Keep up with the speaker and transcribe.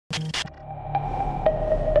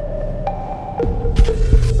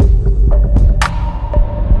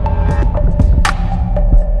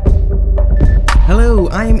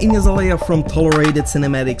Ignace Aleya from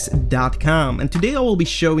ToleratedCinematics.com, and today I will be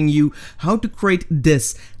showing you how to create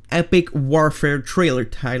this epic warfare trailer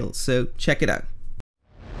title, so check it out.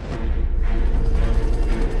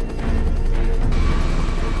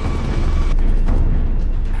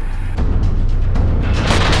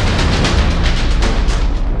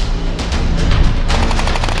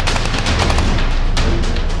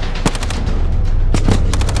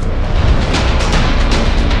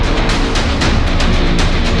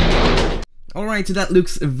 Alright, so that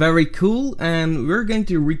looks very cool, and we're going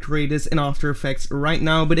to recreate this in After Effects right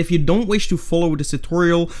now. But if you don't wish to follow this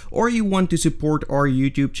tutorial, or you want to support our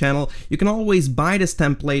YouTube channel, you can always buy this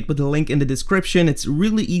template with the link in the description. It's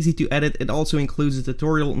really easy to edit. It also includes a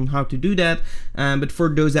tutorial on how to do that. But for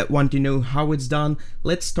those that want to know how it's done,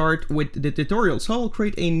 let's start with the tutorial. So I'll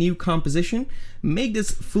create a new composition, make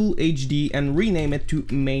this full HD, and rename it to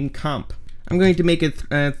main comp. I'm going to make it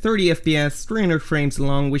 30 FPS, 300 frames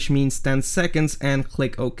long, which means 10 seconds, and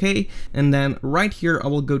click OK. And then right here, I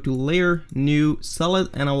will go to Layer, New, Solid,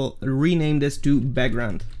 and I will rename this to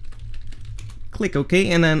Background. Click OK,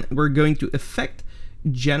 and then we're going to Effect,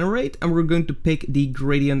 Generate, and we're going to pick the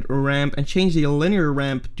gradient ramp and change the linear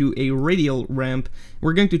ramp to a radial ramp.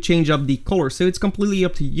 We're going to change up the color, so it's completely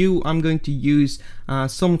up to you. I'm going to use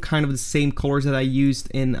some kind of the same colors that I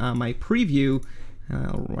used in my preview,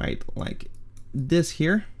 right, like this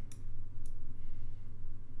here.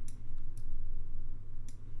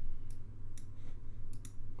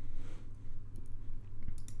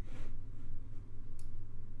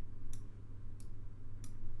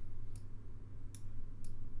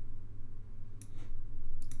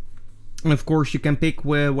 And of course you can pick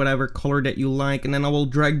whatever color that you like, and then I will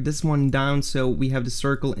drag this one down so we have the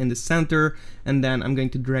circle in the center, and then I'm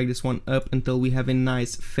going to drag this one up until we have a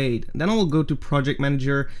nice fade. Then I will go to Project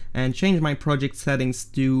Manager and change my project settings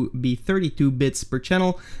to be 32 bits per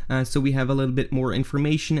channel, so we have a little bit more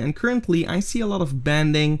information. And currently I see a lot of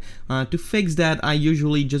banding. To fix that, I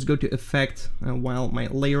usually just go to Effect, while my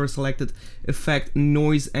layer is selected, Effect,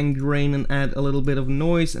 Noise and Grain, and add a little bit of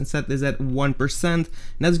noise and set this at 1%. And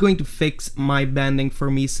that's going to fix my banding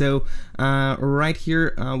for me. So right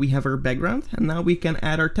here we have our background, and now we can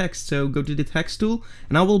add our text. So go to the text tool,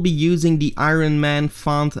 and I will be using the Iron Man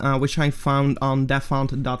font, which I found on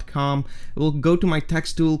dafont.com. We'll go to my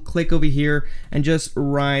text tool, click over here, and just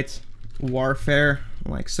write warfare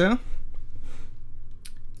like so.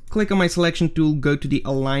 Click on my selection tool, go to the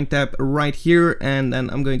Align tab right here, and then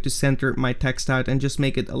I'm going to center my text out and just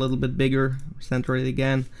make it a little bit bigger, center it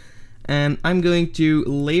again. And I'm going to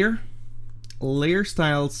Layer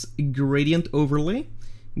Styles, Gradient Overlay.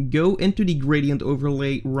 Go into the Gradient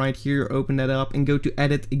Overlay right here, open that up, and go to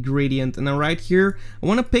Edit Gradient. And then right here, I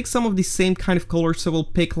want to pick some of the same kind of colors, so we'll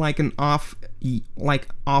pick like an off-white,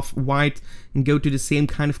 and go to the same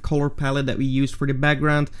kind of color palette that we used for the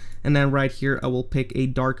background. And then right here, I will pick a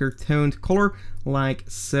darker toned color, like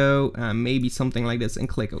so, maybe something like this, and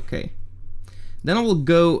click OK. Then I will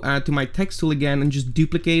go to my text tool again and just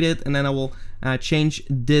duplicate it, and then I will change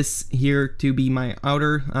this here to be my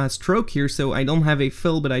outer stroke here. So I don't have a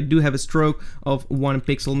fill, but I do have a stroke of 1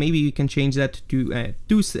 pixel. Maybe you can change that to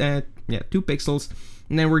 2 pixels.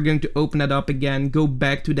 And then we're going to open that up again, go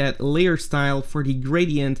back to that layer style for the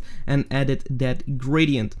gradient, and edit that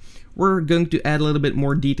gradient. We're going to add a little bit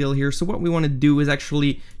more detail here. So what we want to do is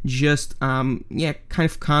actually just kind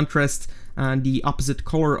of contrast the opposite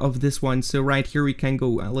color of this one. So right here we can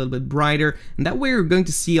go a little bit brighter, and that way you're going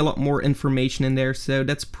to see a lot more information in there. So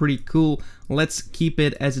that's pretty cool. Let's keep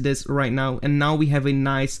it as it is right now. And now we have a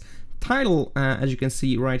nice title, as you can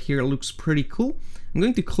see right here. It looks pretty cool. I'm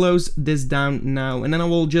going to close this down now, and then I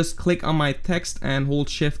will just click on my text and hold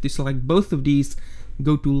Shift to select both of these,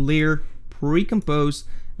 go to Layer, Pre-compose,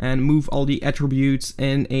 and move all the attributes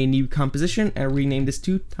in a new composition and rename this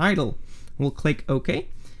to Title. We'll click OK.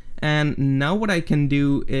 And now what I can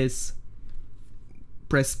do is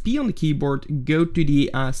press P on the keyboard, go to the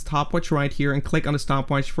stopwatch right here, and click on the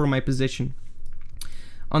stopwatch for my position.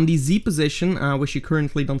 On the Z position, which you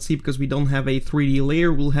currently don't see because we don't have a 3D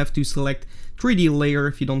layer, we'll have to select 3D layer.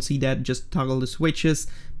 If you don't see that, just toggle the switches,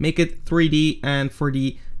 make it 3D, and for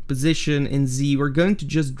the position in Z, we're going to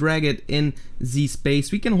just drag it in Z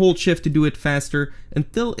space. We can hold Shift to do it faster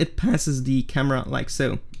until it passes the camera like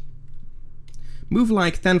so. Move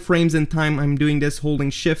like 10 frames in time. I'm doing this holding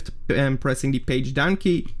Shift and pressing the page down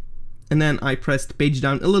key, and then I pressed page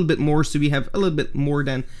down a little bit more, so we have a little bit more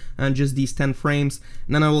than just these 10 frames.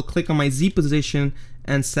 And then I will click on my Z position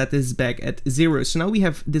and set this back at 0. So now we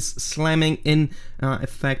have this slamming in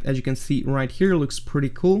effect, as you can see right here. Looks pretty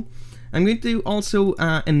cool. I'm going to also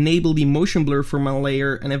enable the motion blur for my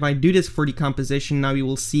layer, and if I do this for the composition, now you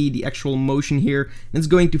will see the actual motion here, and it's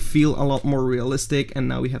going to feel a lot more realistic, and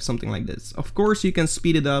now we have something like this. Of course, you can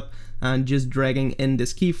speed it up just dragging in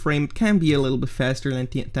this keyframe. It can be a little bit faster than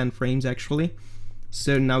 10 frames actually.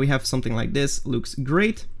 So now we have something like this, looks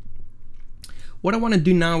great. What I want to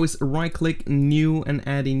do now is right click new and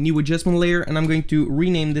add a new adjustment layer, and I'm going to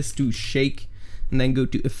rename this to shake, and then go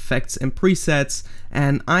to effects and presets.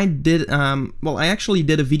 And I did, well, I actually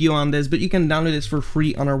did a video on this, but you can download this for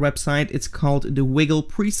free on our website. It's called the wiggle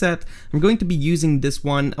preset. I'm going to be using this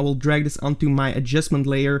one. I will drag this onto my adjustment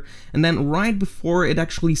layer, and then right before it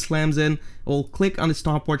actually slams in, I will click on the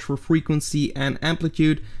stopwatch for frequency and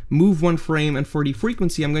amplitude, move 1 frame, and for the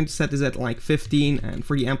frequency I'm going to set this at like 15, and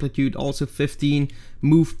for the amplitude also 15,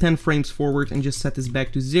 move 10 frames forward and just set this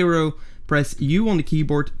back to 0. Press U on the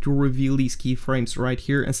keyboard to reveal these keyframes right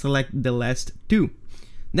here and select the last 2.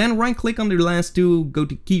 Then right click on the last 2, go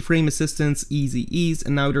to keyframe assistance, easy ease,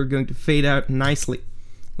 and now they're going to fade out nicely.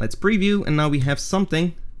 Let's preview, and now we have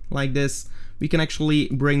something like this. We can actually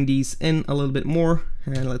bring these in a little bit more,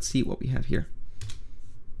 and let's see what we have here.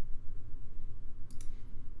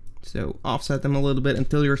 So offset them a little bit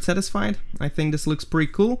until you're satisfied. I think this looks pretty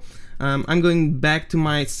cool. I'm going back to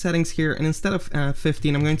my settings here, and instead of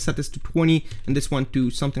 15, I'm going to set this to 20, and this one to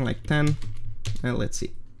something like 10. Let's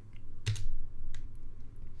see.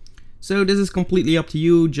 So this is completely up to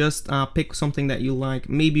you. Just pick something that you like.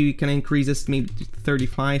 Maybe we can increase this maybe to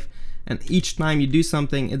 35. And each time you do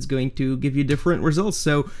something, it's going to give you different results.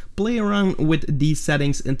 So play around with these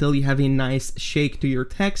settings until you have a nice shake to your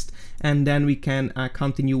text, and then we can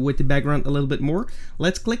continue with the background a little bit more.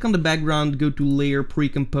 Let's click on the background, go to layer,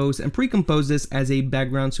 pre-compose, and pre-compose this as a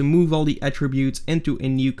background. So move all the attributes into a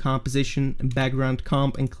new composition, background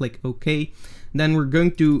comp, and click OK. Then we're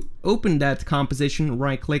going to open that composition,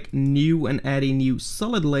 right click, new, and add a new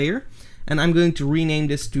solid layer. And I'm going to rename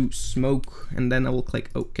this to smoke, and then I will click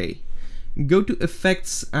OK. Go to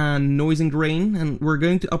effects, noise and grain, and we're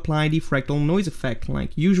going to apply the fractal noise effect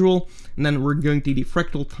like usual, and then we're going to the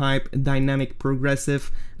fractal type, dynamic progressive.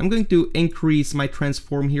 I'm going to increase my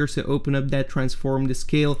transform here, so open up that transform, the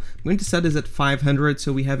scale. I'm going to set this at 500,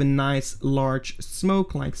 so we have a nice large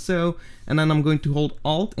smoke like so, and then I'm going to hold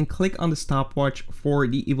Alt and click on the stopwatch for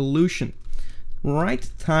the evolution. Right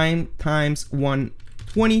time times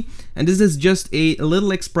 120, and this is just a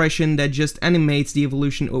little expression that just animates the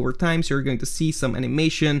evolution over time, so you're going to see some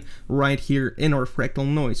animation right here in our fractal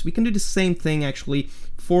noise. We can do the same thing actually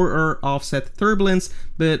for our offset turbulence,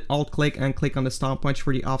 but Alt click and click on the stopwatch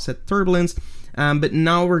for the offset turbulence. But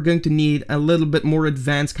now we're going to need a little bit more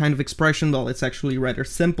advanced kind of expression. Well, it's actually rather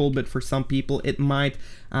simple, but for some people it might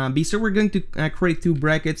be. So we're going to create 2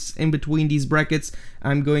 brackets. In between these brackets,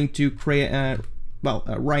 I'm going to create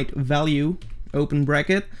write value, open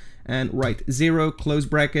bracket, and write 0, close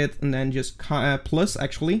bracket, and then just plus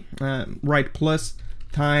actually, write plus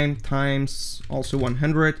time times also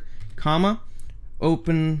 100, comma,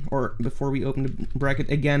 open, or before we open the bracket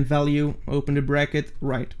again, value, open the bracket,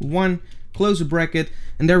 write 1, close the bracket,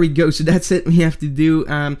 and there we go. So that's it we have to do.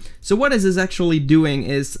 So what is this actually doing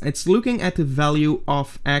is it's looking at the value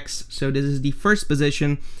of X. So this is the first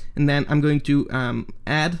position, and then I'm going to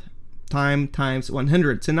add time times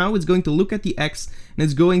 100. So now it's going to look at the X, and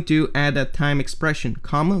it's going to add a time expression,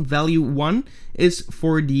 comma, value 1 is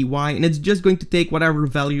for the Y, and it's just going to take whatever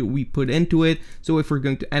value we put into it. So if we're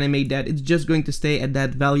going to animate that, it's just going to stay at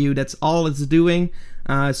that value. That's all it's doing.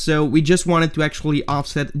 So we just wanted to actually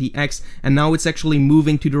offset the X, and now it's actually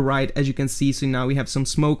moving to the right, as you can see. So now we have some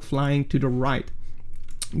smoke flying to the right.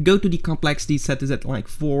 Go to the complexity, set this at like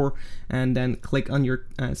 4, and then click on your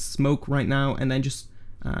smoke right now, and then just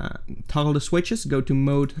toggle the switches, go to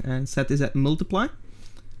mode and set this at multiply.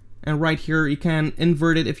 And right here you can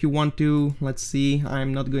invert it if you want to. Let's see,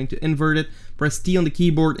 I'm not going to invert it. Press T on the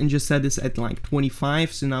keyboard and just set this at like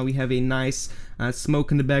 25. So now we have a nice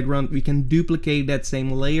smoke in the background. We can duplicate that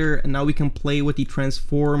same layer, and now we can play with the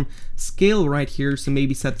transform scale right here. So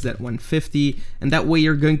maybe set this at 150, and that way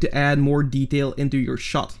you're going to add more detail into your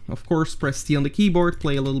shot. Of course, press T on the keyboard,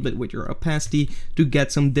 play a little bit with your opacity to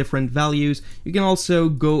get some different values. You can also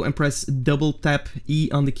go and press double tap E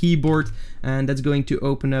on the keyboard, and that's going to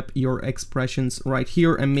open up your expressions right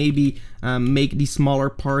here, and maybe make the smaller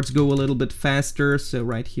parts go a little bit faster. So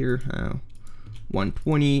right here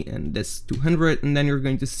 120, and this 200, and then you're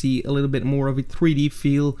going to see a little bit more of a 3D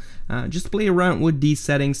feel. Just play around with these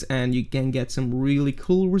settings and you can get some really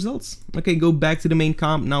cool results. Okay, go back to the main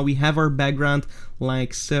comp. Now we have our background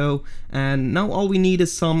like so, and now all we need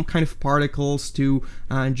is some kind of particles to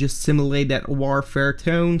just simulate that warfare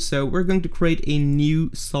tone. So we're going to create a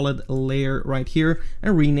new solid layer right here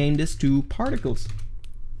and rename this to particles.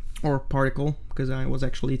 Or particle, because I was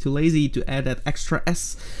actually too lazy to add that extra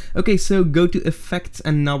S. Okay, so go to Effects,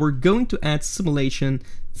 and now we're going to add Simulation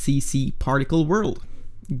CC Particle World.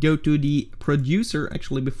 Go to the Producer.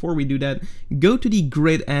 Actually, before we do that, go to the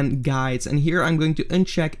Grid and Guides, and here I'm going to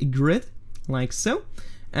uncheck Grid, like so.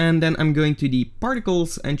 And then I'm going to the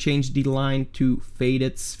Particles and change the line to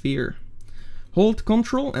Faded Sphere. Hold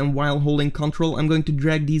Ctrl, and while holding Ctrl, I'm going to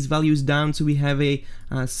drag these values down so we have a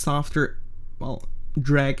softer, well,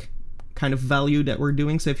 drag kind of value that we're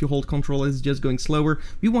doing. So if you hold Ctrl, it's just going slower.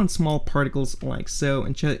 We want small particles like so,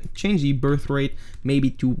 and change the birth rate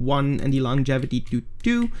maybe to 1 and the longevity to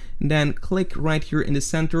 2, and then click right here in the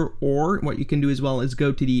center. Or what you can do as well is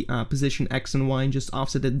go to the position X and Y and just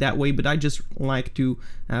offset it that way, but I just like to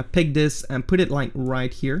pick this and put it like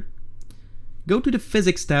right here. Go to the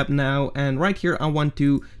Physics tab now, and right here I want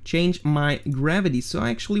to change my gravity. So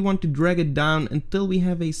I actually want to drag it down until we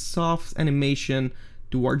have a soft animation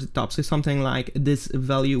towards the top. So something like this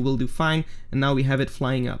value will do fine, and now we have it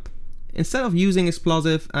flying up. Instead of using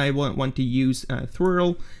explosive, I want to use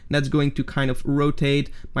twirl. That's going to kind of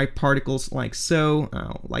rotate my particles like so,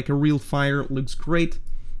 like a real fire. Looks great.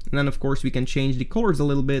 And then of course we can change the colors a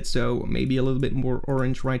little bit, so maybe a little bit more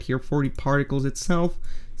orange right here for the particles itself,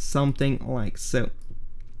 something like so.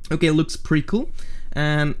 Okay, it looks pretty cool.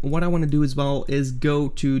 And what I want to do as well is go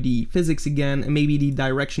to the physics again, and maybe the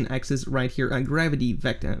direction axis right here, gravity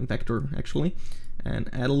vector actually, and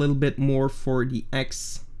add a little bit more for the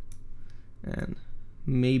X, and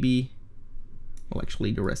maybe, well,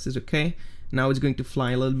 actually the rest is okay. Now it's going to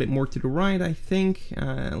fly a little bit more to the right, I think.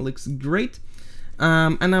 Looks great.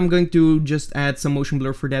 And I'm going to just add some motion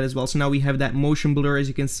blur for that as well. So now we have that motion blur, as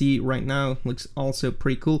you can see right now. Looks also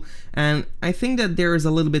pretty cool. And I think that there is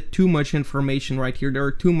a little bit too much information right here. There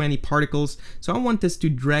are too many particles. So I want this to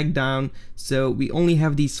drag down so we only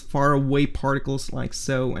have these far away particles like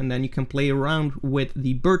so. And then you can play around with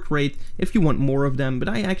the birth rate if you want more of them. But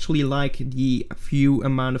I actually like the few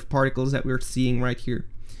amount of particles that we're seeing right here.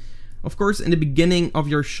 Of course, in the beginning of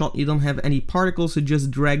your shot, you don't have any particles, so just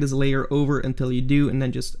drag this layer over until you do, and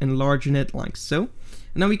then just enlarge it like so.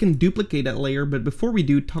 And now we can duplicate that layer, but before we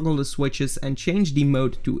do, toggle the switches and change the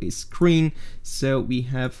mode to a screen. So we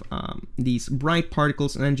have these bright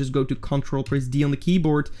particles, and then just go to Control, press D on the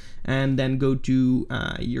keyboard, and then go to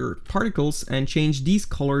your particles and change these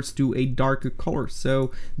colors to a darker color. So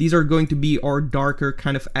these are going to be our darker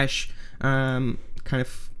kind of ash kind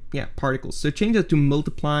of particles. So change that to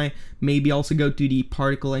multiply, maybe also go to the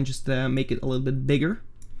particle and just make it a little bit bigger.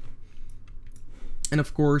 And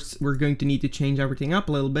of course, we're going to need to change everything up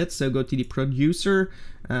a little bit. So go to the producer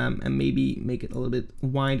and maybe make it a little bit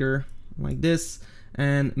wider like this.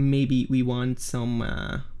 And maybe we want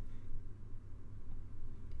some,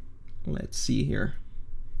 let's see here.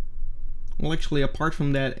 Well, actually, apart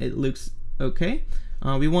from that, it looks okay.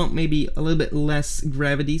 We want maybe a little bit less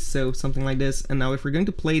gravity, so something like this. And now if we're going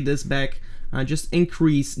to play this back, just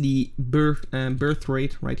increase the birth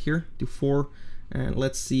rate right here to 4. And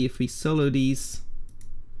let's see if we solo these.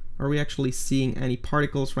 Are we actually seeing any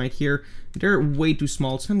particles right here? They're way too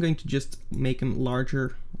small, so I'm going to just make them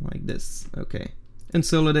larger like this. Okay. And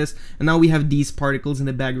solo this, and now we have these particles in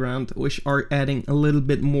the background, which are adding a little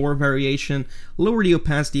bit more variation. Lower the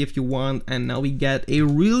opacity if you want, and now we get a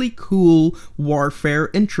really cool warfare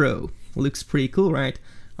intro. Looks pretty cool, right?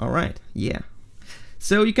 Alright, yeah.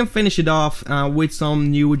 So you can finish it off with some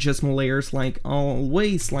new adjustment layers like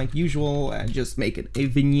always, like usual. Just make it a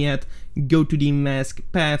vignette, go to the mask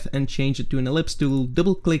path and change it to an ellipse tool,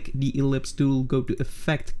 double click the ellipse tool, go to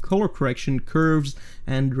effect, color correction, curves,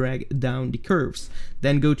 and drag down the curves.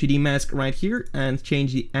 Then go to the mask right here and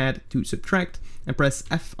change the add to subtract and press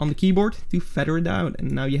F on the keyboard to feather it out.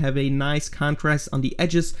 And now you have a nice contrast on the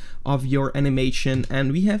edges of your animation,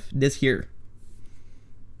 and we have this here.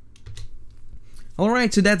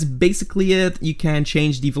 Alright, so that's basically it. You can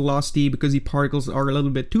change the velocity because the particles are a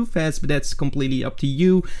little bit too fast, but that's completely up to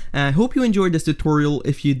you. I hope you enjoyed this tutorial.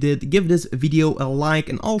 If you did, give this video a like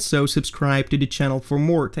and also subscribe to the channel for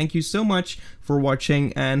more. Thank you so much for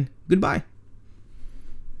watching, and goodbye.